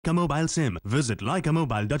Leica Mobile SIM. Visit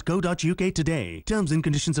leicamobile.co.uk today. Terms and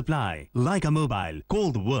conditions apply. Leica Mobile.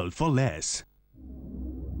 Call the world for less.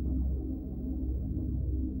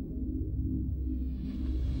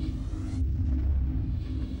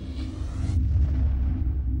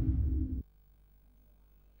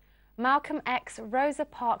 Malcolm X, Rosa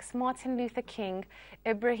Parks, Martin Luther King,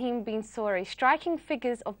 Ibrahim Ibn Sori, striking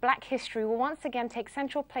figures of black history will once again take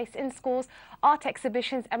central place in schools, art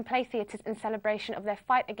exhibitions and play theatres in celebration of their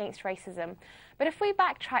fight against racism. But if we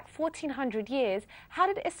backtrack 1400 years,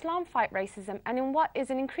 how did Islam fight racism? And in what is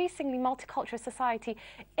an increasingly multicultural society,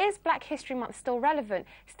 is Black History Month still relevant?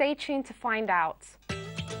 Stay tuned to find out.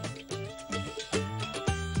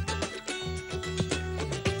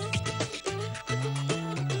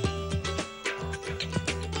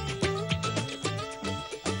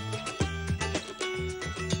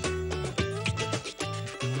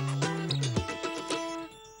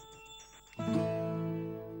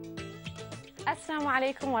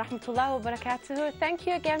 Assalamu alaikum wa rahmatullahi wa barakatuh. Thank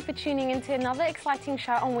you again for tuning into another exciting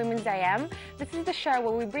show on Women's AM. This is the show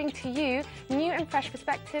where we bring to you new and fresh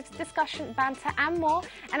perspectives, discussion, banter and more.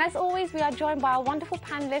 And as always, we are joined by our wonderful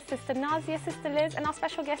panellists, Sister Nazia, Sister Liz, and our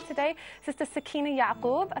special guest today, Sister Sakina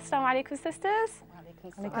Yaqub. Assalamu alaikum, sisters.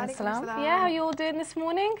 Alaikum salam. Yeah, how are you all doing this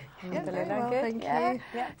morning? Alhamdulillah, good. Thank you.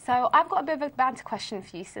 Yeah. So I've got a bit of a banter question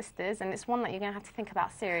for you, sisters, and it's one that you're going to have to think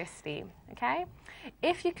about seriously, okay?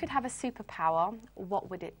 If you could have a superpower, what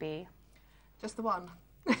would it be? Just the one.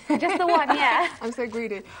 Just the one, yeah. I'm so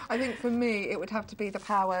greedy. I think for me it would have to be the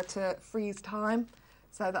power to freeze time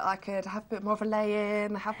so that I could have a bit more of a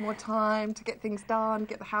lay-in, have more time to get things done,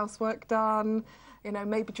 get the housework done, you know,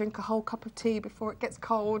 maybe drink a whole cup of tea before it gets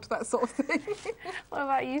cold, that sort of thing. What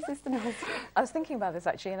about you, Sister Nazia? I was thinking about this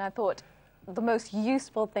actually, and I thought the most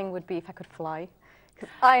useful thing would be if I could fly.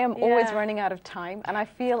 I am always running out of time, and I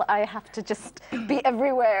feel I have to just be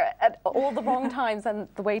everywhere at all the wrong times, and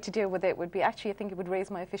the way to deal with it would be, actually, I think it would raise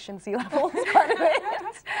my efficiency levels quite a bit.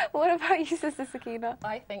 What about you, Sister Sakina?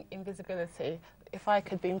 I think invisibility. If I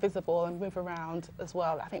could be invisible and move around as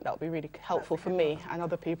well, I think that would be really helpful for me and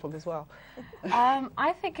other people as well.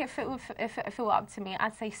 I think if it were up to me,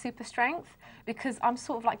 I'd say super strength, because I'm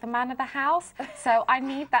sort of like the man of the house, so I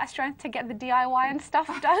need that strength to get the DIY and stuff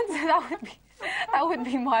done, so that would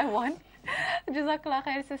be my one. Jazakallah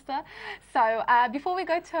khair, sister. So before we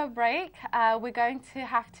go to a break, we're going to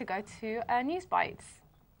have to go to News Bites.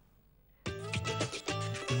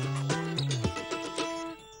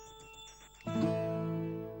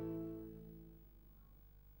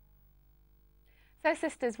 So,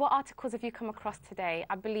 sisters, what articles have you come across today?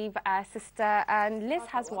 I believe Sister Liz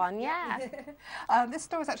has one, yeah. This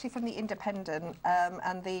story is actually from The Independent,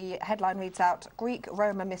 and the headline reads out,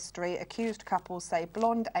 Greek-Roma mystery, accused couples say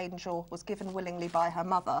blonde angel was given willingly by her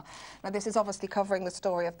mother. Now, this is obviously covering the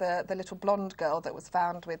story of the little blonde girl that was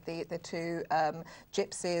found with the two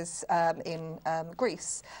gypsies in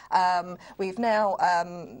Greece. We've now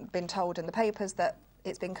been told in the papers that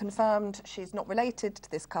it's been confirmed she's not related to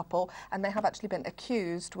this couple, and they have actually been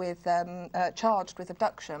accused with, charged with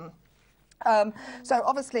abduction. So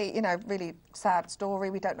obviously, you know, really sad story.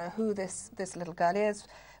 We don't know who this little girl is.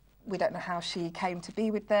 We don't know how she came to be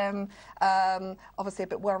with them. Obviously a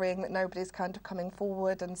bit worrying that nobody's kind of coming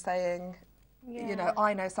forward and saying, you know,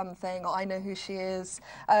 I know something, or I know who she is.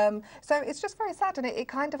 So it's just very sad, and it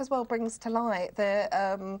kind of as well brings to light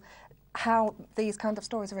the how these kind of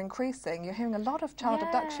stories are increasing. You're hearing a lot of child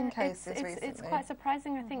abduction cases recently. It's quite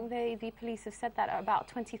surprising. I think the police have said that about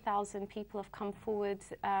 20,000 people have come forward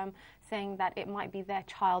saying that it might be their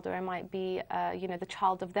child, or it might be, you know, the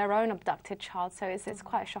child of their own abducted child. So it's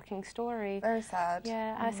quite a shocking story. Very sad.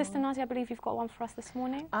 Yeah. Sister Nadia, I believe you've got one for us this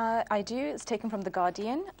morning. I do. It's taken from The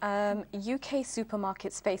Guardian. UK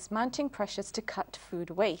supermarkets face mounting pressures to cut food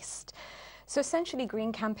waste. So essentially,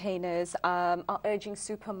 Green campaigners are urging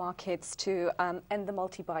supermarkets to end the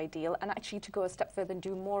multi-buy deal, and actually to go a step further and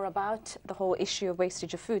do more about the whole issue of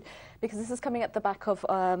wastage of food. Because this is coming at the back of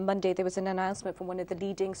Monday. There was an announcement from one of the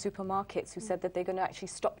leading supermarkets who said that they're going to actually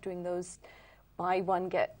stop doing those buy one,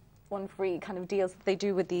 get one free kind of deals that they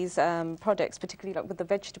do with these products, particularly like with the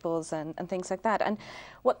vegetables and things like that. And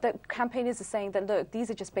what the campaigners are saying, that look,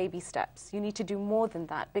 these are just baby steps. You need to do more than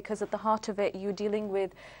that, because at the heart of it, you're dealing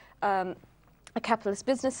with a capitalist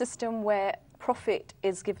business system where profit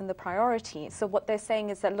is given the priority. So what they're saying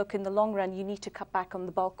is that, look, in the long run, you need to cut back on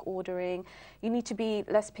the bulk ordering. You need to be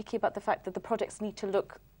less picky about the fact that the products need to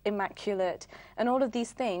look immaculate. And all of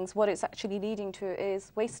these things, what it's actually leading to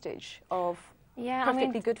is wastage of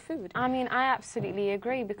perfectly good food. I mean, I absolutely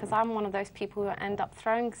agree, because I'm one of those people who end up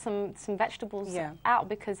throwing some vegetables out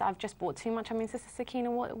because I've just bought too much. I mean, Sister Sakina,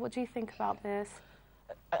 what do you think about this?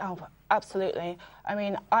 Oh, absolutely. I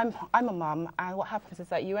mean, I'm a mum, and what happens is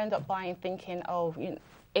that you end up buying thinking, oh,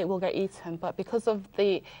 it will get eaten, but because of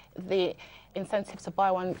the incentive to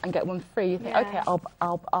buy one and get one free, you think, okay,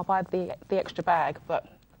 I'll buy the extra bag, but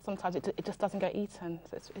sometimes it just doesn't get eaten.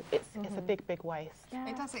 So it's a big waste. Yeah.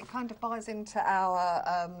 It does. It kind of buys into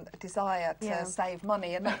our desire to save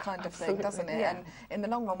money and that kind of thing, doesn't it? Yeah. And in the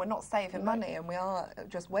long run, we're not saving money, and we are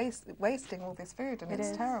just wasting all this food, and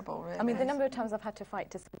it's terrible, really. I mean, the number of times I've had to fight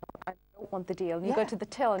to say, I don't want the deal, and you go to the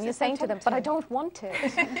till, and you're saying to them, but I don't want it.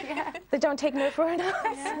 They don't take no for an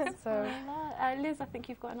answer. So. Liz, I think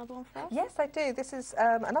you've got another one for us. Yes, I do. This is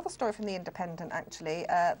another story from The Independent, actually.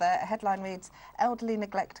 The headline reads, "Elderly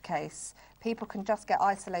Neglect Case. People can just get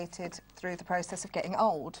isolated through the process of getting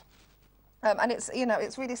old." And it's,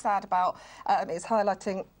 it's really sad about, it's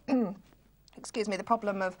highlighting excuse me, the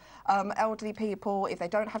problem of elderly people, if they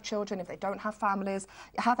don't have children, if they don't have families,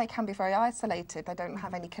 how they can be very isolated. They don't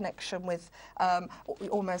have any connection with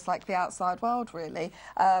almost like the outside world, really.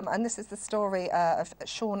 And this is the story of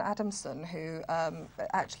Sean Adamson, who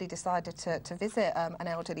actually decided to visit an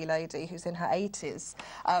elderly lady who's in her 80s.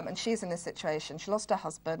 And she's in this situation. She lost her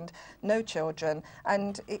husband, no children,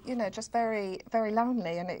 and, just very, very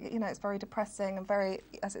lonely. And, it's very depressing and very,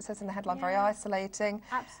 as it says in the headline, very isolating.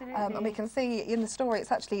 Absolutely. And we can see in the story,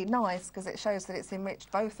 it's actually nice because it shows that it's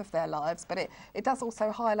enriched both of their lives, but it does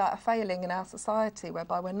also highlight a failing in our society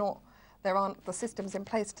whereby there aren't the systems in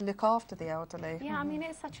place to look after the elderly. Yeah, I mean,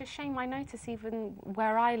 it's such a shame. I notice even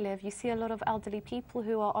where I live, you see a lot of elderly people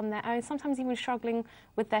who are on their own, sometimes even struggling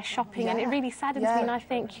with their shopping, and it really saddens me, and I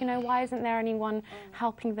think, why isn't there anyone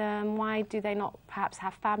helping them? Why do they not perhaps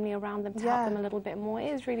have family around them to help them a little bit more?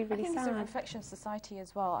 It is really, really sad. I think it's a reflection of society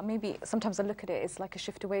as well. Maybe sometimes I look at it, it's like a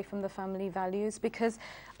shift away from the family values, because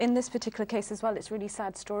in this particular case as well, it's a really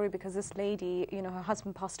sad story because this lady, her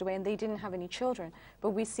husband passed away and they didn't have any children.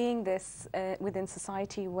 But we're seeing this within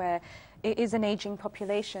society where it is an aging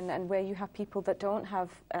population and where you have people that don't have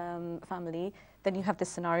family, then you have this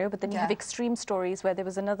scenario, but then you have extreme stories where there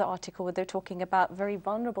was another article where they're talking about very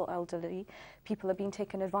vulnerable elderly people are being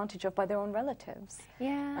taken advantage of by their own relatives.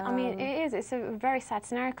 Yeah, I mean, it's a very sad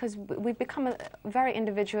scenario because we've become very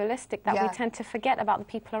individualistic that we tend to forget about the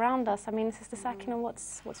people around us. I mean, Sister Sakina,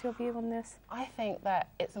 what's your view on this? I think that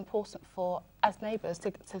it's important for, as neighbours,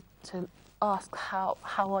 to ask how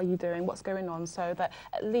are you doing, what's going on, so that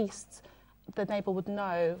at least the neighbour would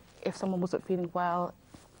know if someone wasn't feeling well.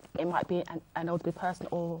 It might be an elderly person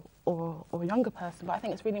or a younger person, but I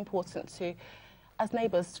think it's really important to, as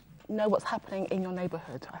neighbours, know what's happening in your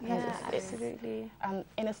neighbourhood. I think absolutely. And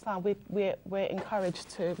in Islam, we're encouraged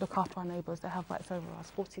to look after our neighbours. They have rights over us,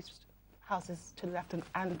 40 houses to the left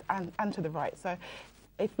and to the right. So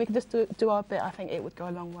if we could just do our bit, I think it would go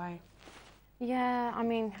a long way. Yeah, I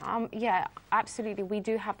mean, absolutely. We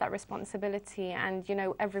do have that responsibility, and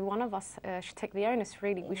every one of us should take the onus.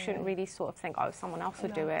 Really, we shouldn't really sort of think, oh, someone else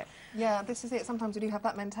would do it. Yeah, this is it. Sometimes we do have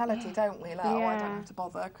that mentality, don't we? Like, oh, I don't have to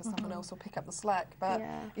bother because someone else will pick up the slack. But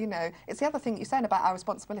it's the other thing you're saying about our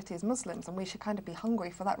responsibility as Muslims, and we should kind of be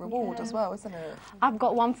hungry for that reward as well, isn't it? I've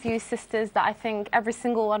got one for you, sisters, that I think every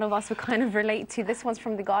single one of us would kind of relate to. This one's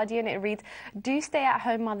from The Guardian. It reads, "Do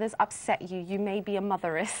stay-at-home mothers upset you? You may be a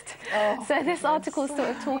motherist." So this article is sort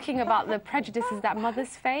of talking about the prejudices that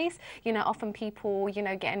mothers face. Often people,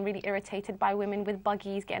 getting really irritated by women with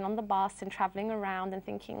buggies, getting on the bus and travelling around and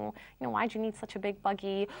thinking, why do you need such a big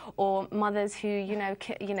buggy? Or mothers who,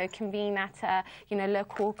 convene at,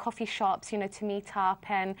 local coffee shops, to meet up,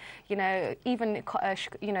 and, even, the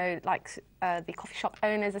coffee shop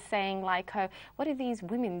owners are saying, like, oh, what do these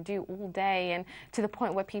women do all day? And to the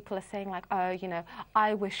point where people are saying, like, oh,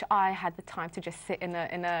 I wish I had the time to just sit in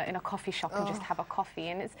a coffee shop and just have a coffee.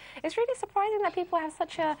 And it's really surprising that people have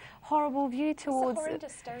such a horrible view towards... It's a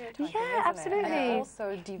horrendous stereotype, yeah, absolutely. And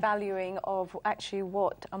also devaluing of actually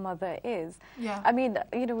what a mother is. Yeah. I mean,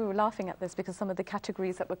 we were laughing at this because some of the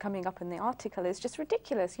categories that were coming up in the article is just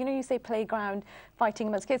ridiculous. You say playground, fighting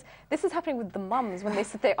amongst kids. This is happening with the mums when they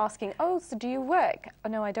sit there asking, oh, so do you work? Oh,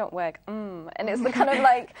 no, I don't work. And it's the kind of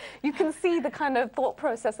like, you can see the kind of thought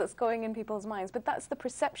process that's going in people's minds. But that's the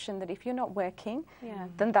perception that if you're not working,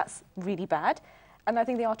 then that's really bad. And I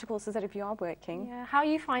think the article says that if you are working... Yeah. How are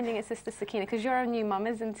you finding it, Sister Sakina? Because you're a new mum,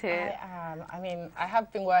 isn't it? I am. I mean, I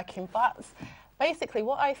have been working, but basically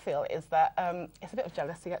what I feel is that it's a bit of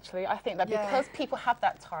jealousy, actually. I think that because people have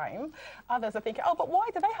that time, others are thinking, oh, but why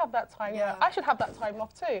do they have that time? I should have that time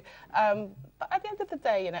off too. But at the end of the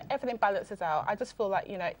day, everything balances out. I just feel like,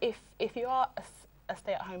 if you are a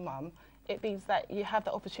stay-at-home mum, it means that you have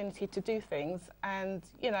the opportunity to do things, and,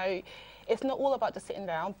 it's not all about just sitting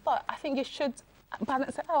down, but I think you should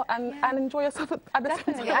balance it out and enjoy yourself at the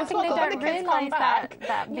same time. I think they don't realise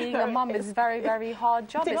that being a mum is a very, very hard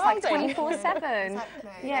job. It's like 24/7.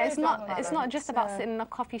 Exactly. Yeah, it's not just about sitting in a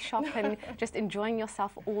coffee shop and just enjoying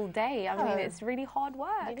yourself all day. I mean, it's really hard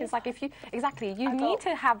work. It's like if you you need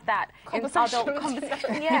to have that adult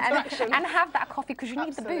conversation, and have that coffee because you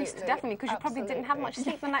need the boost, definitely, because you probably didn't have much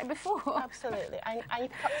sleep the night before. Absolutely, and you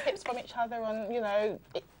pick up tips from each other on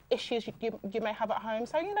issues you may have at home.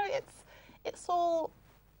 So it's all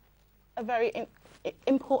a very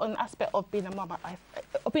important aspect of being a mum,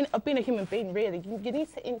 of being a human being, really. You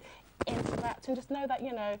need to interact and just know that,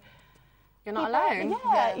 you're not alone.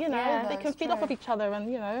 They can feed off of each other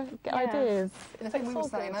and, get ideas. The thing we were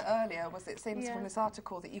saying earlier was it seems from this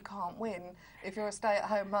article that you can't win. If you're a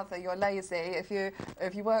stay-at-home mother, you're lazy. If you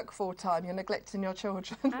work full-time, you're neglecting your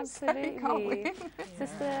children. Absolutely. So you can't win.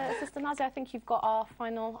 Sister Nazia, I think you've got our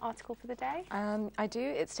final article for the day. I do.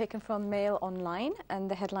 It's taken from Mail Online, and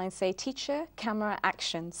the headlines say, Teacher, Camera,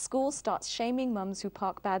 Action. School starts shaming mums who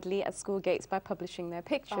park badly at school gates by publishing their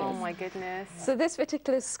pictures. Oh, my goodness. So this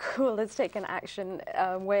particular school has taken action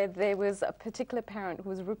where there was a particular parent who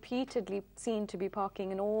was repeatedly seen to be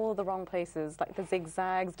parking in all the wrong places, like the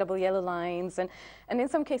zigzags, double yellow lines, and in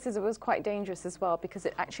some cases it was quite dangerous as well because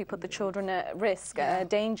it actually put the children at risk,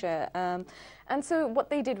 danger. And so what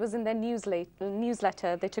they did was in their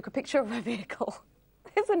newsletter, they took a picture of a vehicle.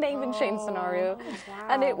 It's a name and shame scenario. Wow.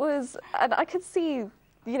 And I could see,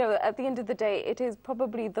 at the end of the day, it is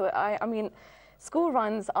probably I mean, school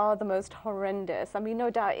runs are the most horrendous. I mean, no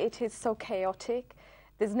doubt it is so chaotic.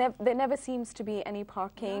 There never seems to be any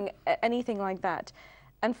parking, anything like that.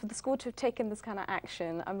 And for the school to have taken this kind of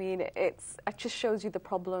action, I mean, it just shows you the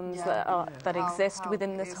problems that exist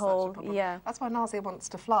within this whole. That's why Nazia wants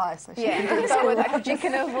to fly, so she you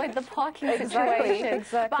can avoid the parking situation.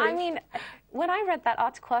 Exactly. But I mean, when I read that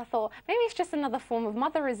article, I thought maybe it's just another form of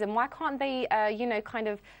motherism. Why can't they, kind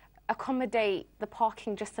of accommodate the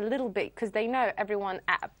parking just a little bit because they know everyone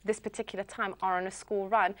at this particular time are on a school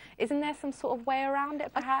run? Isn't there some sort of way around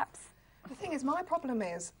it, perhaps? The thing is, my problem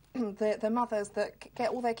is the mothers that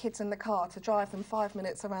get all their kids in the car to drive them 5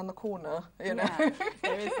 minutes around the corner, you know.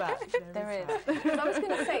 There is that. There is. But I was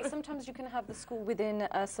going to say, sometimes you can have the school within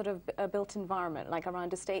a sort of a built environment, like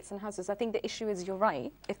around estates and houses. I think the issue is, you're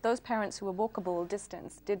right, if those parents who are walkable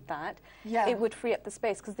distance did that, it would free up the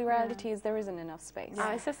space, because the reality is there isn't enough space.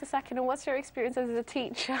 It's just a second, and what's your experience as a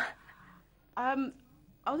teacher? I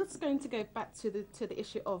was just going to go back to the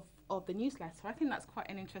issue of the newsletter. I think that's quite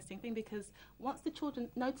an interesting thing, because once the children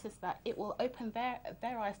notice that, it will open their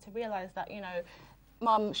eyes to realise that,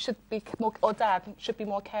 mum should be more, or dad should be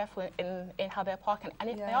more careful in how they're parking. And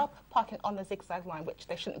if they are parking on the zigzag line, which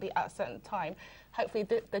they shouldn't be at a certain time, hopefully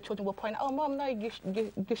the children will point out, oh, mum, no, you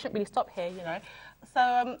shouldn't really stop here,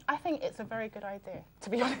 So I think it's a very good idea, to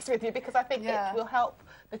be honest with you, because I think it will help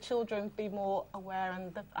the children be more aware,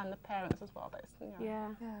 and the parents as well.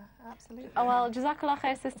 Yeah, absolutely. Oh, well, Jazakallah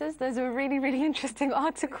khair, sisters. Those were really, really interesting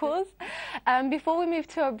articles. Before we move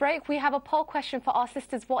to a break, we have a poll question for our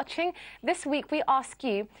sisters watching. This week, we ask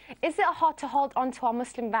you, is it hard to hold on to our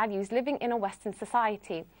Muslim values living in a Western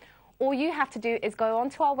society? All you have to do is go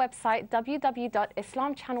onto our website,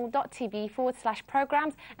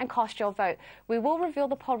 www.islamchannel.tv/programs, and cast your vote. We will reveal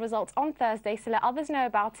the poll results on Thursday, so let others know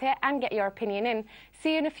about it and get your opinion in.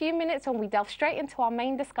 See you in a few minutes when we delve straight into our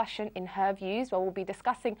main discussion in Her Views, where we'll be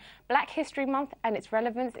discussing Black History Month and its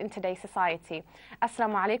relevance in today's society.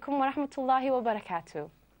 Assalamu alaikum wa rahmatullahi wa barakatuh.